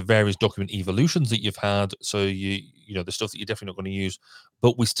 the various document evolutions that you've had. So the stuff that you're definitely not going to use,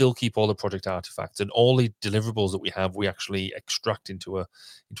 but we still keep all the project artifacts and all the deliverables that we have. We actually extract into a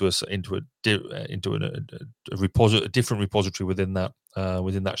different repository within that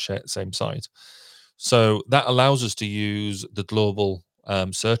same site. So that allows us to use the global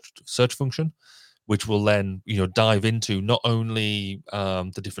search function, which will then dive into not only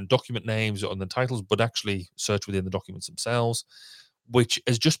the different document names and the titles, but actually search within the documents themselves, which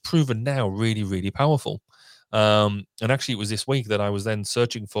has just proven now really, really powerful. And actually, it was this week that I was then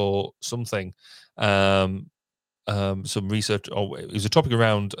searching for something, some research. It was a topic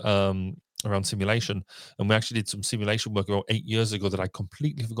around simulation, and we actually did some simulation work about 8 years ago that I'd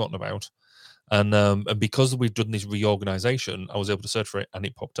completely forgotten about. And because we've done this reorganization, I was able to search for it, and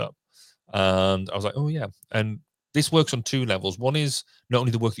it popped up. And I was like, oh yeah. And this works on two levels. One is not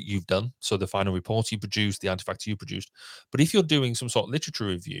only the work that you've done, so the final reports you produced, the artifacts you produced, but if you're doing some sort of literature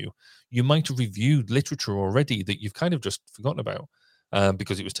review, you might have reviewed literature already that you've kind of just forgotten about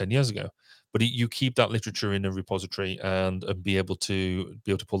because it was 10 years ago. But you keep that literature in a repository and be able to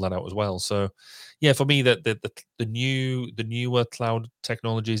pull that out as well. So yeah, for me, that the newer cloud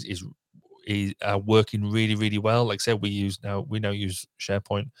technologies is working really, really well. Like I said, we now use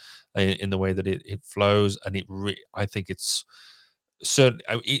SharePoint in the way that it flows, and I think it's certain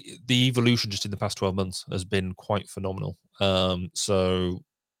the evolution just in the past 12 months has been quite phenomenal. So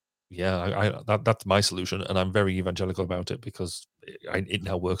yeah, that's my solution, and I'm very evangelical about it because it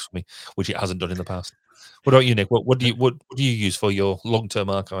now works for me, which it hasn't done in the past. What about you, Nick? What do you use for your long-term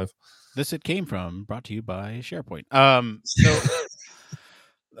archive? This it came from, brought to you by SharePoint.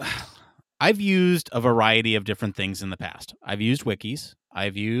 I've used a variety of different things in the past. I've used wikis.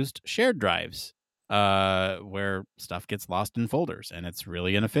 I've used shared drives where stuff gets lost in folders and it's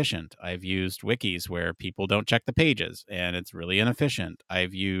really inefficient. I've used wikis where people don't check the pages and it's really inefficient.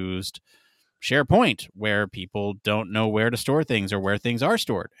 I've used SharePoint where people don't know where to store things or where things are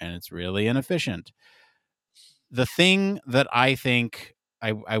stored and it's really inefficient. The thing that I think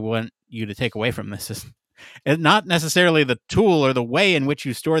I want you to take away from this is it's not necessarily the tool or the way in which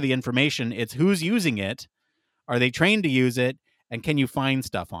you store the information. It's who's using it. Are they trained to use it? And can you find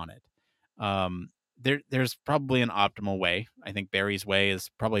stuff on it? There's probably an optimal way. I think Barry's way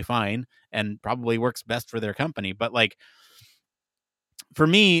is probably fine and probably works best for their company. But like for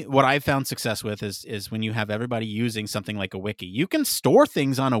me, what I've found success with is when you have everybody using something like a wiki. You can store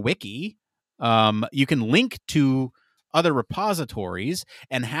things on a wiki. You can link to other repositories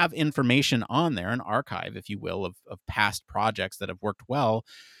and have information on there, an archive, if you will, of past projects that have worked well.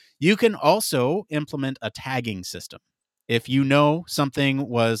 You can also implement a tagging system. If you know something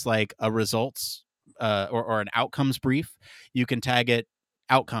was like a results or an outcomes brief, you can tag it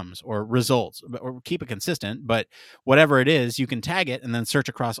outcomes or results or keep it consistent. But whatever it is, you can tag it and then search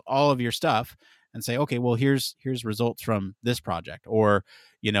across all of your stuff and say, okay, well, here's results from this project. Or,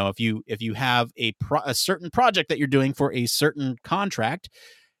 if you have a certain project that you're doing for a certain contract,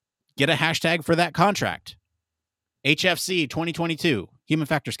 get a hashtag for that contract. HFC 2022, Human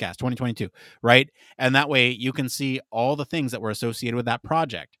Factors Cast 2022, right? And that way you can see all the things that were associated with that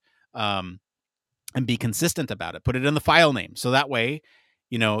project and be consistent about it. Put it in the file name. So that way,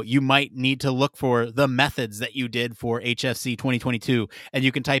 you might need to look for the methods that you did for HFC 2022, and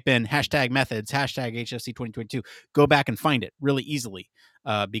you can type in hashtag methods, hashtag HFC 2022, go back and find it really easily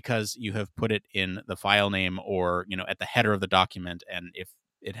because you have put it in the file name or, at the header of the document. And if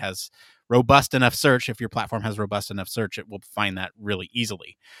it has robust enough search, if your platform has robust enough search, it will find that really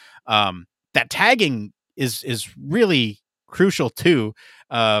easily. That tagging is really crucial too,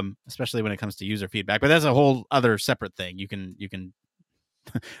 especially when it comes to user feedback, but that's a whole other separate thing. You can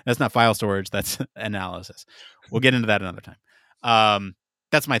that's not file storage, that's analysis. We'll get into that another time.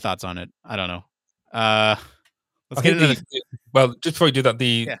 That's my thoughts on it. I don't know. Let's get into this. Well, just before you do that,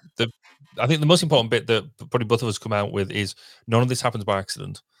 Yeah. I think the most important bit that probably both of us come out with is none of this happens by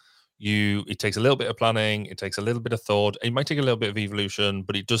accident. It takes a little bit of planning, it takes a little bit of thought, it might take a little bit of evolution,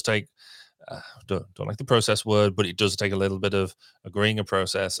 but it does take don't like the process word, but it does take a little bit of agreeing a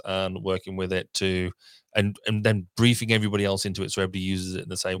process and working with it and then briefing everybody else into it so everybody uses it in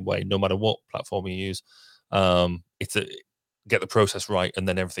the same way, no matter what platform you use. Get the process right, and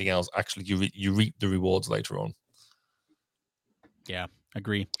then everything else, actually you reap the rewards later on. Yeah,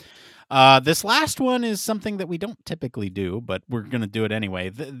 agree. This last one is something that we don't typically do, but we're going to do it anyway.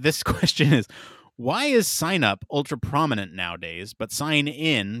 This question is, why is sign up ultra prominent nowadays, but sign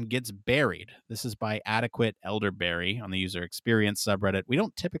in gets buried? This is by Adequate Elderberry on the user experience subreddit. We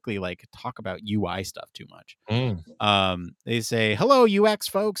don't typically talk about UI stuff too much. They say, hello, UX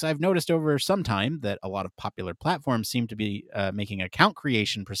folks. I've noticed over some time that a lot of popular platforms seem to be making account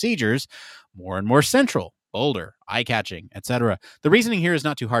creation procedures more and more central, bolder, eye-catching, etc. The reasoning here is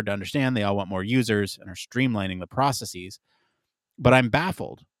not too hard to understand. They all want more users and are streamlining the processes. But I'm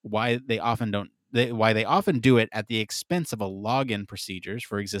baffled why they often do it at the expense of a login procedures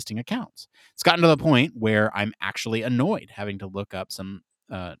for existing accounts. It's gotten to the point where I'm actually annoyed having to look up some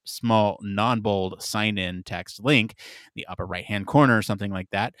small non-bold sign-in text link in the upper right-hand corner or something like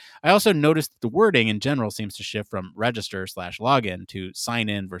that. I also noticed that the wording in general seems to shift from register/login to sign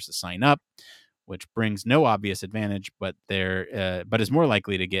in versus sign up, which brings no obvious advantage, but is more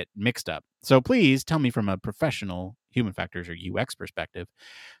likely to get mixed up. So please tell me from a professional human factors or UX perspective,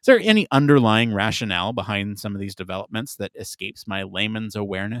 is there any underlying rationale behind some of these developments that escapes my layman's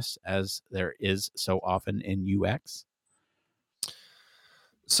awareness, as there is so often in UX?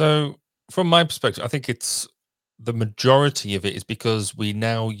 So from my perspective, I think it's the majority of it is because we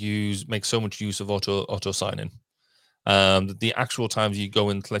now make so much use of auto sign-in. The actual times you go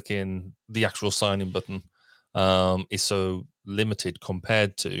and click in the actual sign-in button is so limited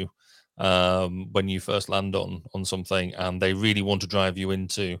compared to when you first land on something, and they really want to drive you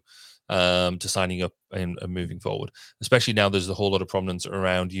into to signing up and moving forward. Especially now, there's a whole lot of prominence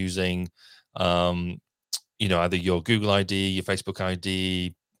around using, either your Google ID, your Facebook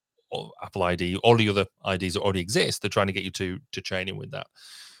ID, or Apple ID, all the other IDs that already exist. They're trying to get you to chain in with that.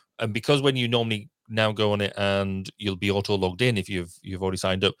 And because when you normally now go on it and you'll be auto logged in if you've already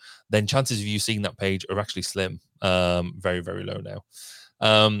signed up, then chances of you seeing that page are actually slim, very, very low now.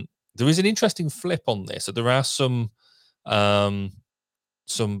 There is an interesting flip on this. So there are some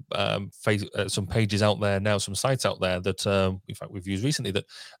pages out there now, some sites out there that, in fact, we've used recently that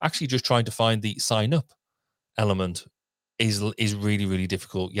actually just trying to find the sign up element is really, really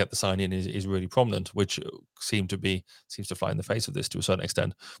difficult. Yet the sign in is really prominent, which seems to fly in the face of this to a certain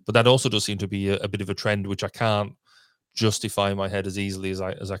extent. But that also does seem to be a bit of a trend, which I can't justify in my head as easily as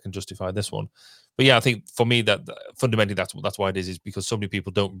I can justify this one. But yeah, I think for me that fundamentally that's why it is because so many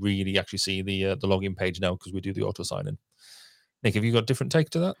people don't really actually see the login page now because we do the auto sign in. Nick, have you got a different take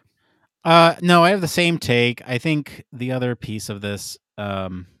to that? No, I have the same take. I think the other piece of this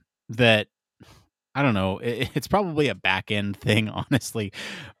that I don't know, it's probably a back end thing, honestly,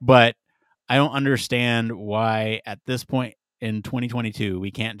 but I don't understand why at this point in 2022 we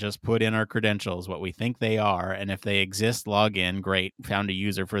can't just put in our credentials, what we think they are, and if they exist, log in. Great, found a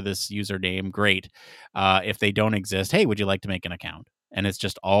user for this username. Great. If they don't exist, hey, would you like to make an account? And it's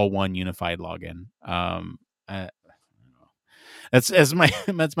just all one unified login.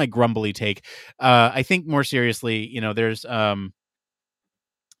 That's my grumbly take. I think more seriously, there's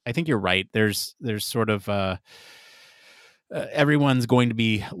I think you're right. There's sort of everyone's going to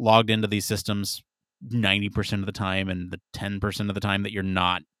be logged into these systems 90% of the time, and the 10% of the time that you're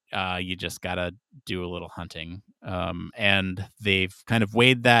not, you just gotta do a little hunting. And they've kind of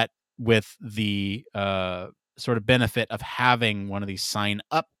weighed that with the sort of benefit of having one of these sign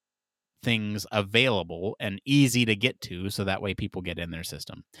up things available and easy to get to, so that way people get in their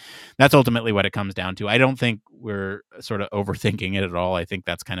system. That's ultimately what it comes down to. I don't think we're sort of overthinking it at all. I think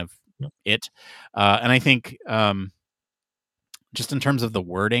that's kind of it. And I think just in terms of the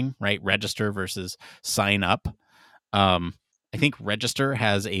wording, right, register versus sign up, I think register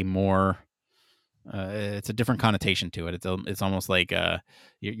has a more it's a different connotation to it. It's almost like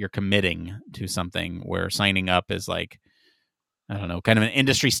you're committing to something, where signing up is like, I don't know, kind of an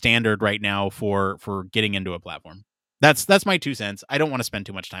industry standard right now for getting into a platform. That's my 2 cents. I don't want to spend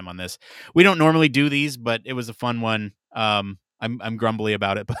too much time on this. We don't normally do these, but it was a fun one. I'm grumbly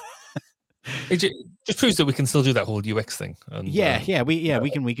about it, but it just proves that we can still do that whole UX thing. And, we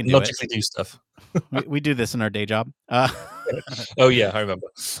can do logically do stuff. we do this in our day job. Oh yeah, I remember.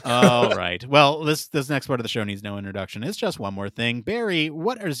 All right. Well, this next part of the show needs no introduction. It's just one more thing. Barry,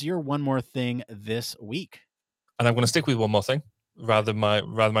 what is your one more thing this week? And I'm going to stick with one more thing, rather than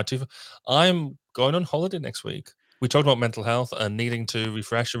my two. I'm going on holiday next week. We talked about mental health and needing to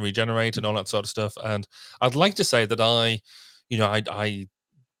refresh and regenerate and all that sort of stuff. And I'd like to say that I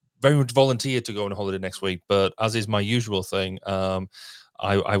very much volunteered to go on a holiday next week, but as is my usual thing,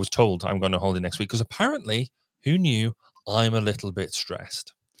 I was told I'm going on holiday next week because apparently, who knew, I'm a little bit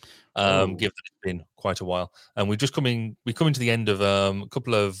stressed. Given that it's been quite a while, and we're coming to the end of a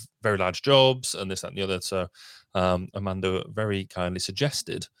couple of very large jobs and this, that, and the other. So Amanda very kindly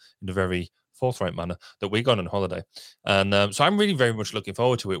suggested in a very forthright manner that we're going on holiday, and so I'm really very much looking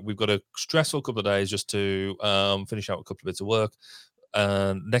forward to it. We've got a stressful couple of days just to finish out a couple of bits of work.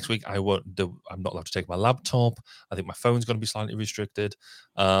 Next week I'm not allowed to take my laptop. I think my phone's going to be slightly restricted.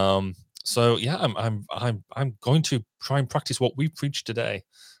 So yeah, I'm going to try and practice what we preached today,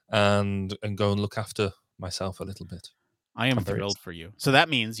 and go and look after myself a little bit. I am thrilled for you. So that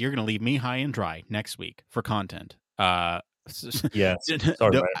means you're going to leave me high and dry next week for content. Yeah,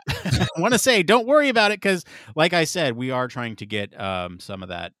 sorry. I want to say, don't worry about it, because, like I said, we are trying to get some of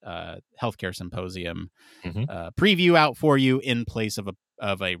that healthcare symposium preview out for you in place of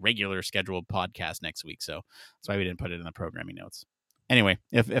a regular scheduled podcast next week. So that's why we didn't put it in the programming notes. Anyway,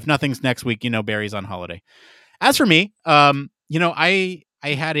 if nothing's next week, Barry's on holiday. As for me, I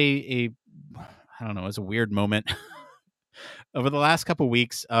had a I don't know, it was a weird moment over the last couple of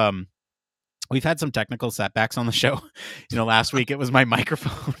weeks. We've had some technical setbacks on the show. Last week it was my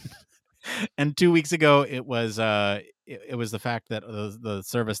microphone, and 2 weeks ago it was the fact that the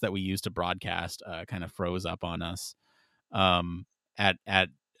service that we use to broadcast kind of froze up on us at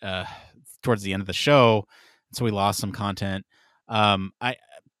towards the end of the show, so we lost some content. This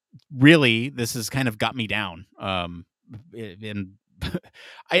has kind of got me down.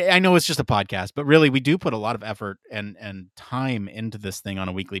 I know it's just a podcast, but really we do put a lot of effort and time into this thing on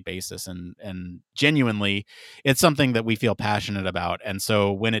a weekly basis, and genuinely it's something that we feel passionate about. And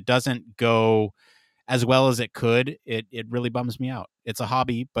so when it doesn't go as well as it could, it really bums me out. It's a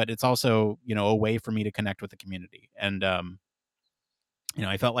hobby, but it's also, a way for me to connect with the community. And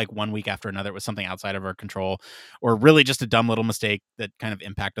I felt like one week after another it was something outside of our control, or really just a dumb little mistake that kind of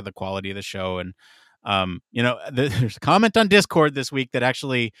impacted the quality of the show. And there's a comment on Discord this week that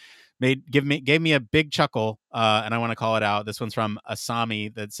actually gave me a big chuckle, and I want to call it out. This one's from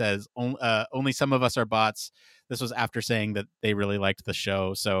Asami that says, only some of us are bots. This was after saying that they really liked the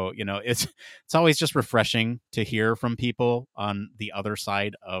show. So, it's always just refreshing to hear from people on the other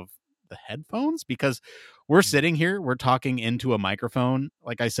side of the headphones, because we're sitting here, we're talking into a microphone.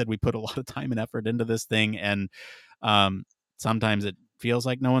 Like I said, we put a lot of time and effort into this thing, and sometimes it feels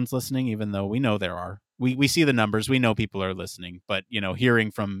like no one's listening, even though we know there are. We see the numbers, we know people are listening, but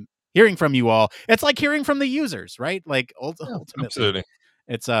hearing from you all, it's like hearing from the users, right? Like ultimately, absolutely,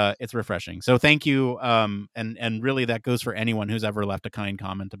 it's refreshing. So thank you, and really that goes for anyone who's ever left a kind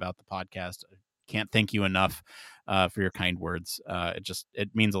comment about the podcast. I can't thank you enough for your kind words. It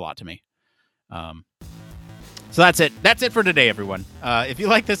means a lot to me. So that's it for today, everyone. If you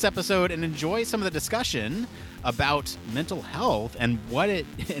like this episode and enjoy some of the discussion about mental health and want to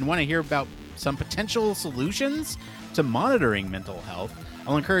hear about some potential solutions to monitoring mental health,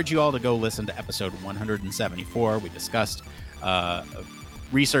 I'll encourage you all to go listen to episode 174. We discussed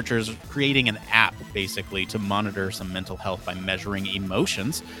researchers creating an app basically to monitor some mental health by measuring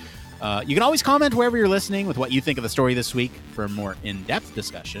emotions. You can always comment wherever you're listening with what you think of the story this week for a more in-depth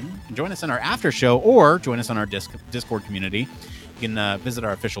discussion. You can join us on our after show or join us on our Discord community. You can visit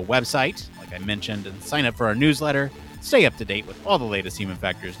our official website, like I mentioned, and sign up for our newsletter. Stay up to date with all the latest Human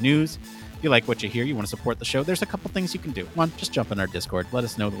Factors news. If you like what you hear, you want to support the show, there's a couple things you can do. One, just jump in our Discord. Let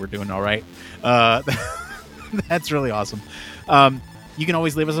us know that we're doing all right. That's really awesome. You can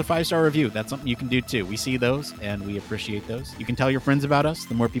always leave us a 5-star review. That's something you can do too. We see those and we appreciate those. You can tell your friends about us.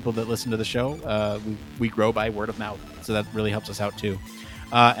 The more people that listen to the show, we grow by word of mouth. So that really helps us out too.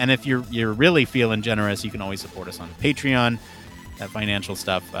 And if you're really feeling generous, you can always support us on Patreon. That financial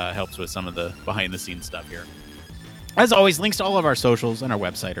stuff helps with some of the behind the scenes stuff here. As always, links to all of our socials and our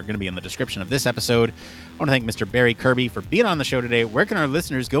website are going to be in the description of this episode. I want to thank Mr. Barry Kirby for being on the show today. Where can our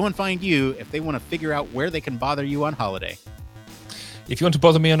listeners go and find you if they want to figure out where they can bother you on holiday? If you want to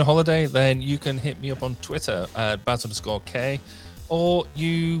bother me on a holiday, then you can hit me up on Twitter at Baz_K, or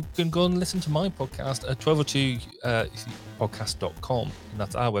you can go and listen to my podcast at 1202podcast.com, and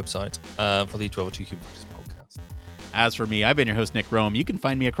that's our website for the 1202 Human Factors podcast. As for me, I've been your host, Nick Rome. You can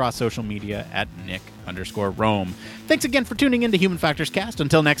find me across social media at Nick_Rome. Thanks again for tuning in to Human Factors Cast.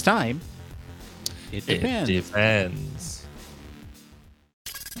 Until next time, it depends. It depends.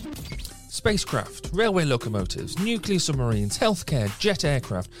 spacecraft, railway locomotives, nuclear submarines, healthcare, jet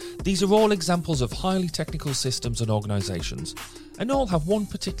aircraft. These are all examples of highly technical systems and organisations, and all have one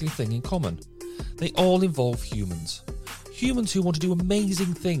particular thing in common. They all involve humans. Humans who want to do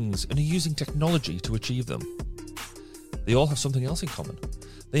amazing things and are using technology to achieve them. They all have something else in common.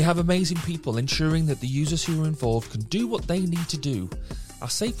 They have amazing people ensuring that the users who are involved can do what they need to do, are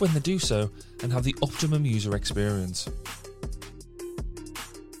safe when they do so, and have the optimum user experience.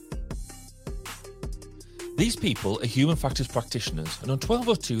 These people are Human Factors practitioners, and on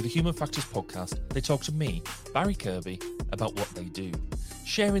 1202, the Human Factors podcast, they talk to me, Barry Kirby, about what they do,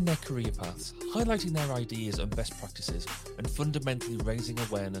 sharing their career paths, highlighting their ideas and best practices, and fundamentally raising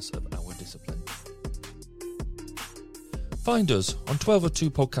awareness of our discipline. Find us on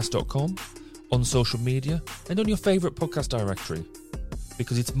 1202podcast.com, on social media, and on your favourite podcast directory,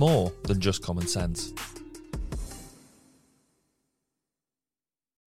 because it's more than just common sense.